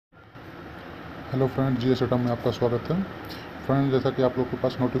Hello friend, जी setup में आपका स्वागत है। फ्रेंड, जैसा कि आप लोग के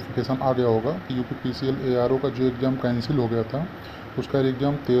पास नोटिफिकेशन आ गया होगा कि UPPCL ARO का जो एग्ज़ाम कैंसिल हो गया था, उसका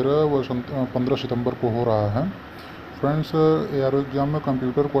एग्ज़ाम 13 व 15 सितंबर को हो रहा है। फ्रेंड्स, ARO एग्ज़ाम में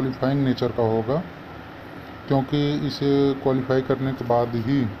कंप्यूटर क्वालिफाइंग नेचर का होगा, क्योंकि इसे क्वालिफाई करने के बाद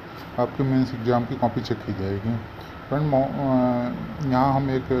ही आपके मेंस एग्ज़ाम की कॉपी चेक की जाएगी। फ्रेंड, यहाँ हम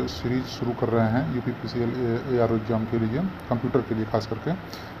एक सीरीज़ शुरू कर रहे हैं UPPCL ARO एग्ज़ाम के लिए, कंप्यूटर के लिए खास करके,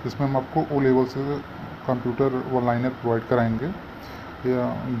 जिसमें हम आपको O लेवल से कंप्यूटर व लाइनर प्रोवाइड कराएंगे,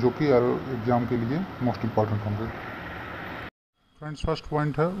 जो कि ARO एग्ज़ाम के लिए मोस्ट इम्पॉर्टेंट होंगे। फ्रेंड्स, फर्स्ट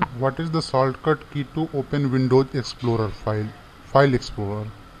पॉइंट है, व्हाट इज़ द शॉर्टकट की to open Windows explorer file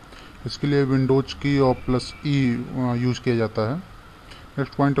explorer. इसके लिए विंडोज की और +E यूज़ किया जाता है।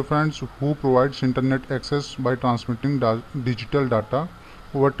 नेक्स्ट पॉइंट है friends, who provides internet access bye transmitting digital data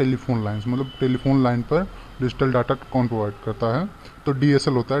over telephone lines. मतलब टेलीफोन लाइन पर डिजिटल डाटा कौन प्रोवाइड करता है? तो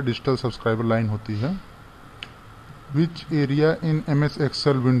DSL होता है, डिजिटल सब्सक्राइबर लाइन होती है। Which area in MS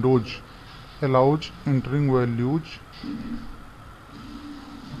Excel Windows allows entering values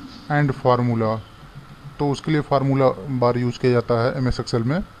and formula. तो उसके लिए फार्मूला बार यूज किया जाता है MS Excel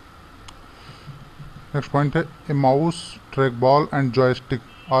में। नेक्स्ट पॉइंट है, ए mouse, track ball and joystick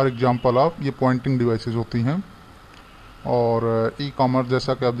are example of, ये पॉइंटिंग डिवाइसेस होती हैं। और ई-कॉमर्स,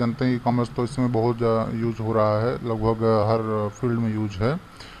 जैसा कि आप जानते हैं, ई-कॉमर्स तो इस समय बहुत यूज़ हो रहा है, लगभग हर फील्ड में यूज है।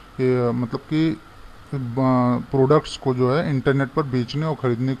 ये मतलब कि प्रोडक्ट्स को जो है इंटरनेट पर बेचने और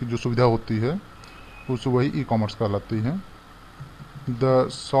ख़रीदने की जो सुविधा होती है, उस वही ई-कॉमर्स कहलाती है। द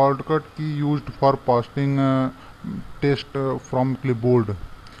शॉर्टकट की used for pasting test from clipboard.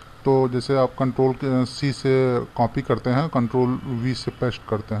 तो जैसे आप Ctrl+C से कॉपी करते हैं, Ctrl+V से पेस्ट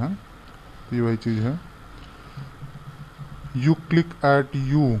करते हैं, तो ये वही चीज़ है। You click at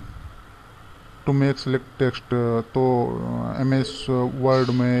you to make select text. तो MS वर्ड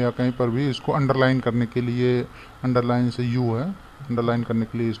में या कहीं पर भी इसको अंडरलाइन करने के लिए, अंडरलाइन से U है, अंडरलाइन करने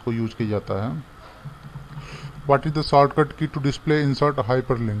के लिए इसको यूज किया जाता है। व्हाट इज़ द शॉर्टकट की to display insert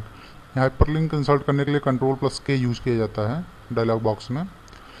hyperlink. Hyperlink insert करने के लिए Ctrl+K यूज किया जाता है डायलॉग बॉक्स में।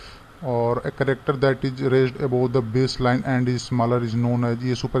 और a character that is raised above the base line and is smaller is known as,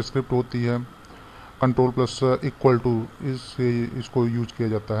 ये सुपरस्क्रिप्ट होती है। Ctrl+=, इसको यूज किया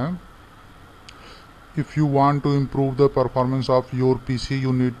जाता है। If you want to improve the performance of your PC,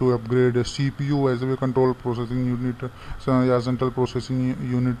 you need to upgrade CPU as a control processing unit या central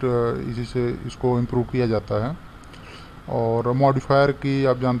processing unit, इसी से इसको इम्प्रूव किया जाता है। और मॉडिफायर की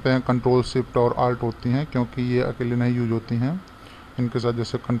आप जानते हैं Ctrl+Shift और Alt होती हैं, क्योंकि ये अकेले नहीं यूज होती हैं, इनके साथ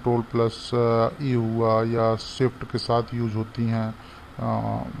जैसे Ctrl+E हुआ या शिफ्ट के साथ यूज होती हैं।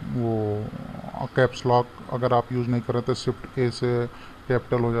 वो कैप्स लॉक अगर आप यूज़ नहीं करें तो Shift+A से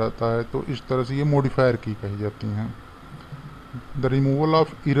कैपिटल हो जाता है, तो इस तरह से ये मॉडिफायर की कही जाती हैं। The removal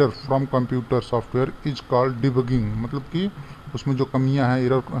of error from computer software is called debugging. मतलब कि उसमें जो कमियां हैं,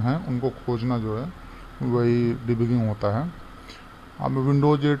 एरर हैं, उनको खोजना जो है वही डिबगिंग होता है। अब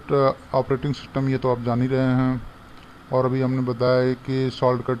Windows 8 ऑपरेटिंग सिस्टम, ये तो आप जान ही रहे हैं। और अभी हमने बताया कि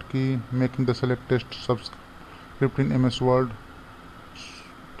शॉर्टकट की making the select test subscript in MS word,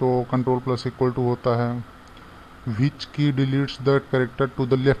 तो Ctrl+= होता है। विच की deletes the character to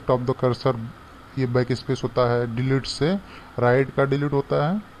the left of the cursor, ये बैक स्पेस होता है। डिलीट से राइट का डिलीट होता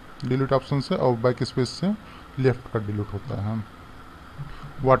है, डिलीट ऑप्शन से, और बैक स्पेस से लेफ्ट का डिलीट होता है।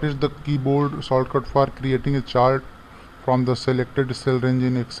 What is the keyboard shortcut for creating a chart from the selected cell range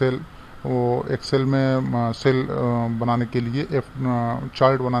in Excel. वो एक्सेल में सेल बनाने के लिए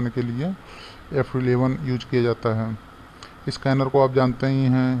चार्ट बनाने के लिए F11 यूज किया जाता है। स्कैनर को आप जानते ही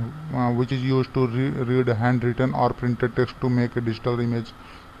हैं, which is use to read hand written और printed text to make a digital image.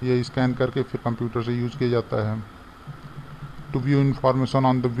 ये स्कैन करके फिर कंप्यूटर से यूज किया जाता है। To view information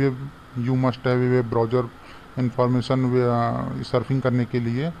on the web, you must have a web browser. Information surfing करने के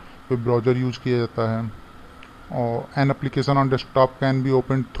लिए वेब ब्राउज़र यूज किया जाता है। और an application on desktop can be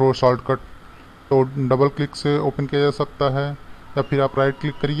open through shortcut, तो डबल क्लिक से ओपन किया जा सकता है, या फिर आप राइट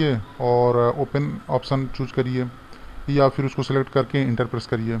क्लिक करिए और ओपन ऑप्शन चूज करिए, या फिर उसको सेलेक्ट करके इंटर प्रेस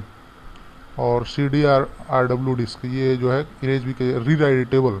करिए। और CD/RW डिस्क, ये जो है इरेज भी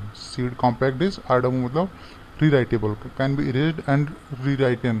rewritable, seed compact disc, RW मतलब rewritable, can be erased and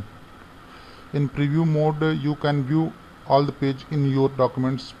रीराइटन। In preview mode you can view all the page in your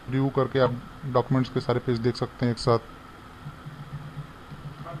documents, preview करके आप डॉक्यूमेंट्स के सारे पेज देख सकते हैं एक साथ।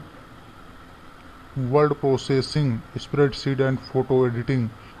 Word processing, spreadsheet and photo editing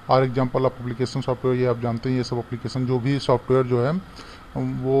are example of application software, ये आप जानते हैं। ये सब एप्लीकेशन, जो भी सॉफ्टवेयर जो है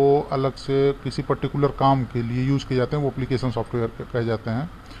वो अलग से किसी पर्टिकुलर काम के लिए यूज़ किए जाते हैं, वो एप्लीकेशन सॉफ्टवेयर कहे जाते हैं।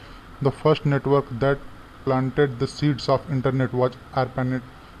 The first network that planted the seeds of internet was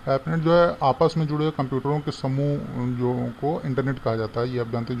ARPANET। एपनेट जो है आपस में जुड़े कंप्यूटरों के समूह जो को इंटरनेट कहा जाता है, ये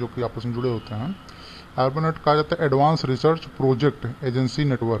आप जानते हैं, जो कि आपस में जुड़े होते हैं। एपनेट कहा जाता है advance research project agency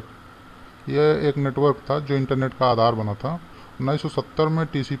network. यह एक नेटवर्क था जो इंटरनेट का आधार बना था। 1970 में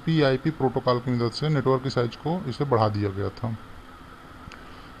टीसीपी आईपी प्रोटोकॉल की मदद से नेटवर्क की साइज को इसे बढ़ा दिया गया था।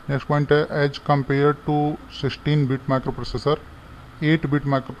 नेक्स्ट पॉइंट है as compare to 16 bit micro processor, 8 bit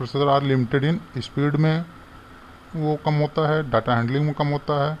micro processor are limited in speed में वो कम होता है, डाटा हैंडलिंग में कम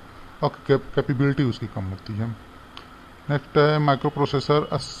होता है और कैपेबिलिटी उसकी कम होती है। नेक्स्ट है micro processor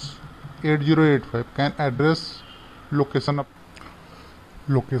 8085 can address location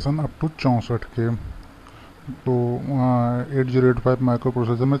up to 64 के। तो 8085 माइक्रो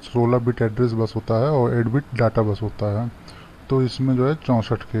प्रोसेसर में 16 बिट एड्रेस बस होता है और 8 बिट डाटा बस होता है। तो इसमें जो है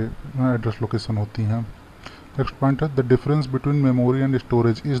 64 के एड्रेस लोकेशन होती हैं। नेक्स्ट पॉइंट है the difference between memory and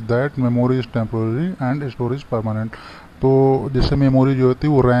storage is that memory is temporary and storage permanent. तो जैसे मेमोरी जो होती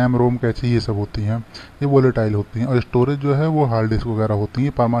है वो रैम रोम कैची ये सब होती हैं, ये वोलेटाइल होती हैं, और स्टोरेज जो है वो हार्ड डिस्क वगैरह होती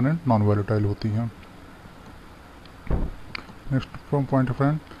हैं, परमानेंट नॉन वोलेटाइल होती हैं। Next from point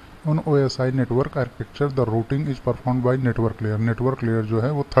friend on OSI network architecture the routing is perform by network layer. Network layer जो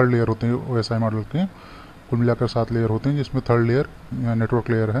है वो थर्ड लेयर होती है OSI मॉडल के, कुल मिलाकर 7 लेयर होते हैं, जिसमें थर्ड लेयर नेटवर्क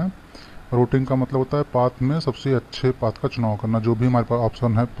लेयर है। रूटिंग का मतलब होता है पाथ में सबसे अच्छे पाथ का चुनाव करना। जो भी हमारे पास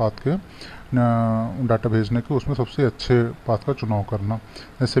ऑप्शन है पाथ के डाटा भेजने के, उसमें सबसे अच्छे पाथ का चुनाव करना।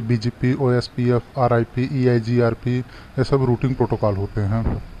 जैसे BGP OSPF RIP EIGRP ये सब रूटिंग प्रोटोकॉल होते हैं।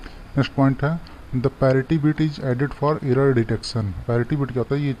 नेक्स्ट पॉइंट है the parity bit is added for error detection. Parity bit क्या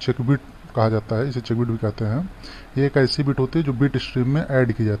होता है, ये चेक बिट कहा जाता है, इसे चेक बिट भी कहते हैं। ये एक ऐसी बिट होती है जो बिट स्ट्रीम में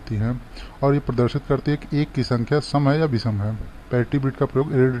ऐड की जाती है और ये प्रदर्शित करती है कि एक की संख्या सम है या विषम है। पैरिटी बिट का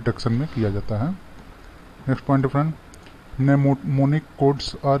प्रयोग एरर डिटेक्शन में किया जाता है। Next point friend mnemonic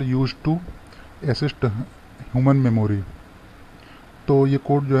codes are use to assist human memory. तो ये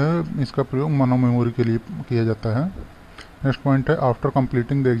कोड जो है इसका प्रयोग मानव मेमोरी के लिए किया जाता है। नेक्स्ट पॉइंट है after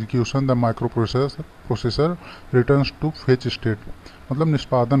completing the execution the micro processor returns to fetch state. मतलब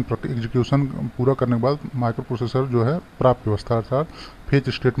निष्पादन एग्जीक्यूशन पूरा करने के बाद माइक्रो प्रोसेसर जो है प्राप्त अवस्था अर्थात फेच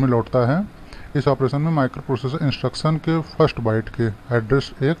स्टेट में लौटता है। इस ऑपरेशन में माइक्रो प्रोसेसर इंस्ट्रक्शन के फर्स्ट बाइट के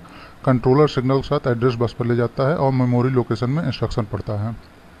एड्रेस एक कंट्रोलर सिग्नल के साथ एड्रेस बस पर ले जाता है और मेमोरी लोकेशन में इंस्ट्रक्शन पढ़ता है।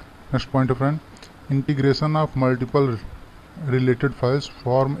 Next point friend integration of multiple related files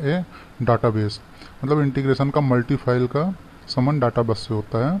form A database. मतलब इंटीग्रेशन का मल्टी फाइल का समन डाटा बस से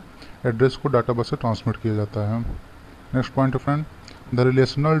होता है, एड्रेस को डाटा बस से ट्रांसमिट किया जाता है। Next point friend the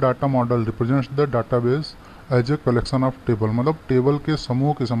relational data model represents the database as a collection of table. मतलब टेबल के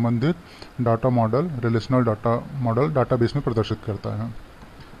समूह के संबंधित data model relational data model database में प्रदर्शित करता है।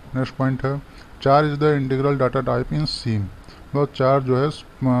 नेक्स्ट पॉइंट है चार is the integral data type in सी। मतलब चार जो है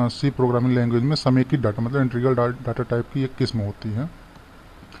सी प्रोग्रामिंग लैंग्वेज में समेकित डाटा मतलब इंटीग्रल डाटा टाइप की एक किस्म होती है।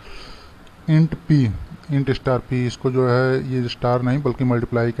 इंट स्टार पी, इसको जो है ये स्टार नहीं बल्कि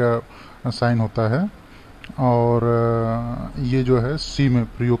मल्टीप्लाई का साइन होता है और ये जो है सी में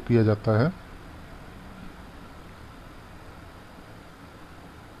प्रयोग किया जाता है।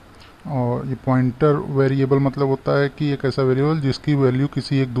 और ये पॉइंटर वेरिएबल मतलब होता है कि एक ऐसा वेरिएबल जिसकी वैल्यू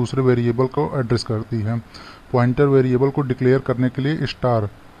किसी एक दूसरे वेरिएबल को एड्रेस करती है। पॉइंटर वेरिएबल को डिक्लेयर करने के लिए स्टार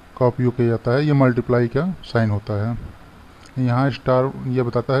का उपयोग किया जाता है, ये मल्टीप्लाई का साइन होता है। यहाँ स्टार ये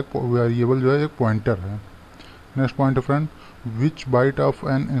बताता है वेरिएबल जो है एक पॉइंटर है। Next point friend which bite of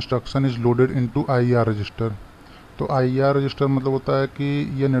an instruction is loaded into IR register. तो IR रजिस्टर मतलब होता है कि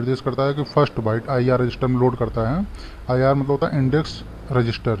यह निर्देश करता है कि फर्स्ट बाइट IR रजिस्टर में लोड करता है। IR मतलब होता है इंडेक्स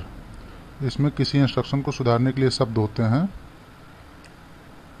रजिस्टर, इसमें किसी इंस्ट्रक्शन को सुधारने के लिए शब्द होते हैं।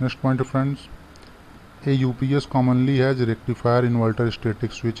 Next point friends A UPS commonly has rectifier inverter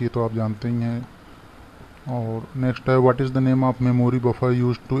static switch, ये तो आप जानते ही हैं। और नेक्स्ट है what is the name of memory buffer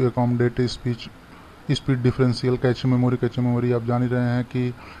use to accommodate speed differential. Cache memory आप जान ही रहे हैं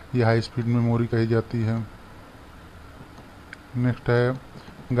कि ये हाई स्पीड मेमोरी कही जाती है। नेक्स्ट है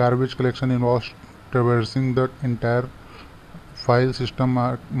garbage collection involves traversing the entire file system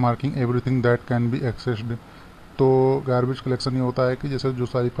marking everything that can be accessed. तो गार्बेज कलेक्शन ये होता है कि जैसे जो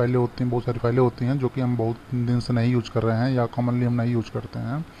सारी फाइलें होती हैं, बहुत सारी फाइलें होती हैं जो कि हम बहुत दिन से नहीं यूज कर रहे हैं या कॉमनली हम नहीं यूज करते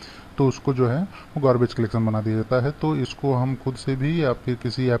हैं, तो उसको जो है वो गार्बेज कलेक्शन बना दिया जाता है। तो इसको हम खुद से भी या फिर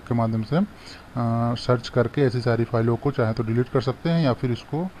किसी ऐप के माध्यम से सर्च करके ऐसी सारी फाइलों को चाहे तो डिलीट कर सकते हैं या फिर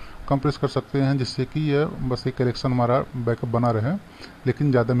इसको कंप्रेस कर सकते हैं, जिससे कि यह बस एक कलेक्शन हमारा बैकअप बना रहे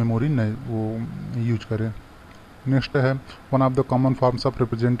लेकिन ज़्यादा मेमोरी नहीं वो यूज करें। नेक्स्ट है one of the common forms of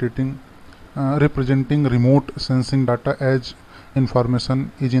representing remote sensing data as information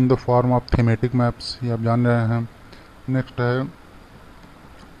is in the form of thematic maps, ये आप जान रहे हैं। नेक्स्ट है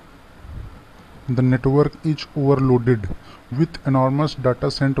the network is overloaded with enormous data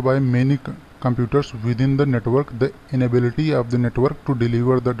sent by many computers within the network. The inability of the network to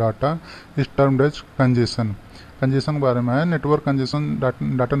deliver the data is termed as congestion. Congestion के बारे में है। नेटवर्क कंजेशन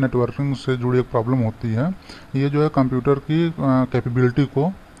डाटा नेटवर्किंग से जुड़ी एक problem होती है। ये जो है कंप्यूटर की कैपेबिलिटी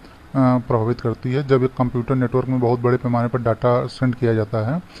को प्रभावित करती है। जब एक कंप्यूटर नेटवर्क में बहुत बड़े पैमाने पर डाटा सेंड किया जाता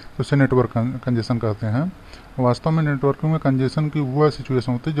है तो इसे नेटवर्क कंजेशन कहते हैं। वास्तव में नेटवर्किंग में कंजेशन की वह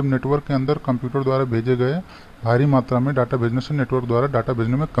सिचुएशन होती है जब नेटवर्क के अंदर कंप्यूटर द्वारा भेजे गए भारी मात्रा में डाटा भेजने से नेटवर्क द्वारा डाटा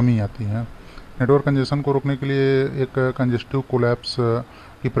भेजने में कमी आती है। नेटवर्क कंजेशन को रोकने के लिए एक कंजेस्टिव कोलैप्स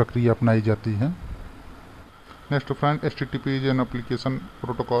की प्रक्रिया अपनाई जाती है। Next friend, HTTP is an application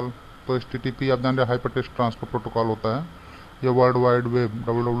protocol. तो HTTP आप जान रहे हाइपर टेक्स्ट ट्रांसफर प्रोटोकॉल होता है। यह वर्ल्ड वाइड वेब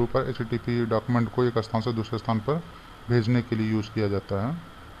WWW पर HTTP डॉक्यूमेंट को एक स्थान से दूसरे स्थान पर भेजने के लिए यूज़ किया जाता है।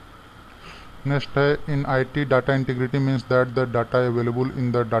 नेक्स्ट है, इन IT data integrity means that the data available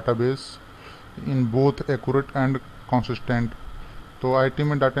in the database in both accurate and consistent. तो IT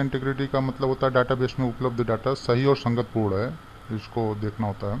में डाटा इंटीग्रिटी का मतलब होता है डाटाबेस में उपलब्ध डाटा सही और संगतपूर्ण है, इसको देखना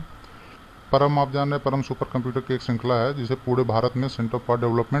होता है। परम आप जान रहे हैं, परम सुपर कंप्यूटर की एक श्रृंखला है जिसे पूरे भारत में centre for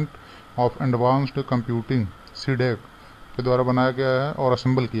development of advanced computing CDEC के द्वारा बनाया गया है और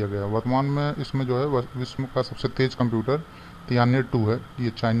असेंबल किया गया है। वर्तमान में इसमें जो है विश्व का सबसे तेज कंप्यूटर तियाने 2 है, ये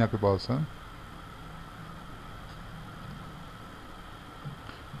चाइना के पास है।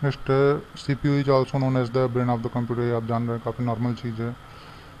 Next, CPU is also known as the brain of the computer. ये आप जान रहे हैं, काफ़ी नॉर्मल चीज़ है।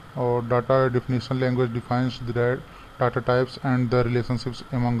 और data definition language defines the data types and the relationships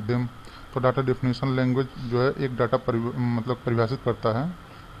among them. तो डाटा डिफिनीशन लैंग्वेज जो है एक डाटा परिभाषित करता है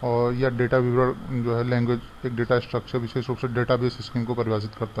और यह डेटा विवरण जो है लैंग्वेज एक डेटा स्ट्रक्चर विशेष रूप से डेटाबेस स्कीम को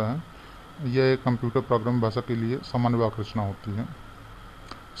परिभाषित करता है। यह एक कंप्यूटर प्रोग्राम भाषा के लिए सामान्य वाक्य रचना होती है।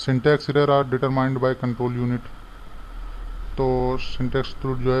 Syntax error are determined by control unit. तो सिंटैक्स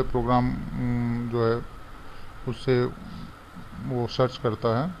त्रुट जो है प्रोग्राम जो है उससे वो सर्च करता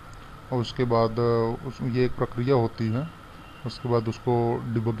है और उसके बाद ये एक प्रक्रिया होती है, उसके बाद उसको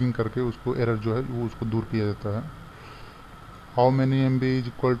डिबगिंग करके उसको एरर जो है वो उसको दूर किया जाता है। How many MB is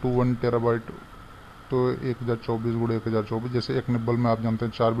equal to 1 terabyte. तो 1024 गुणे 1024, जैसे एक निब्बल में आप जानते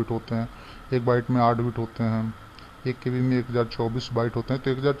हैं 4 बिट होते हैं, एक बाइट में 8 बिट होते हैं, 1 KB में 1024 बाइट होते हैं।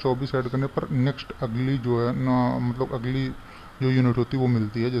 तो 1024 ऐड करने पर नेक्स्ट अगली जो है मतलब अगली जो यूनिट होती है वो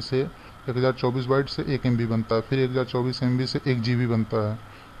मिलती है। जैसे 1024 बाइट से 1 MB बनता है, फिर 1024 MB से 1 GB बनता है,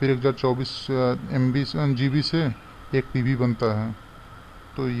 फिर 1024 GB से 1 TB बनता है।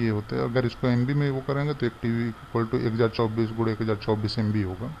 तो ये होता है, अगर इसको MB में वो करेंगे तो 1 TB इक्वल टू 1024 गुणे 1024 MB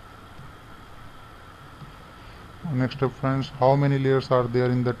होगा। Next friends, how many layers are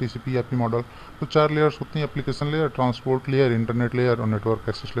there in the TCP/IP model. तो 4 लेयर्स होती हैं, application layer, transport layer, internet layer और नेटवर्क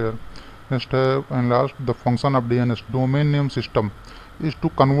एक्सेस लेयर। नेक्स्ट है and last, the function of DNS domain name system is to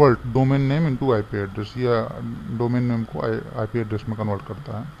convert domain name into IP address. या domain name को IP address में convert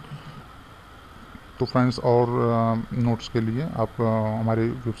करता है। तो friends, और notes के लिए आप हमारी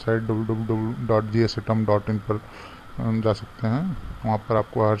वेबसाइट www.gsatom.in पर जा सकते हैं। वहाँ पर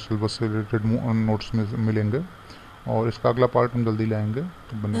आपको हर सिलेबस से रिलेटेड नोट्स मिलेंगे और इसका अगला पार्ट हम जल्दी लाएंगे।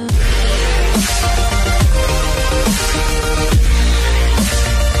 तो बने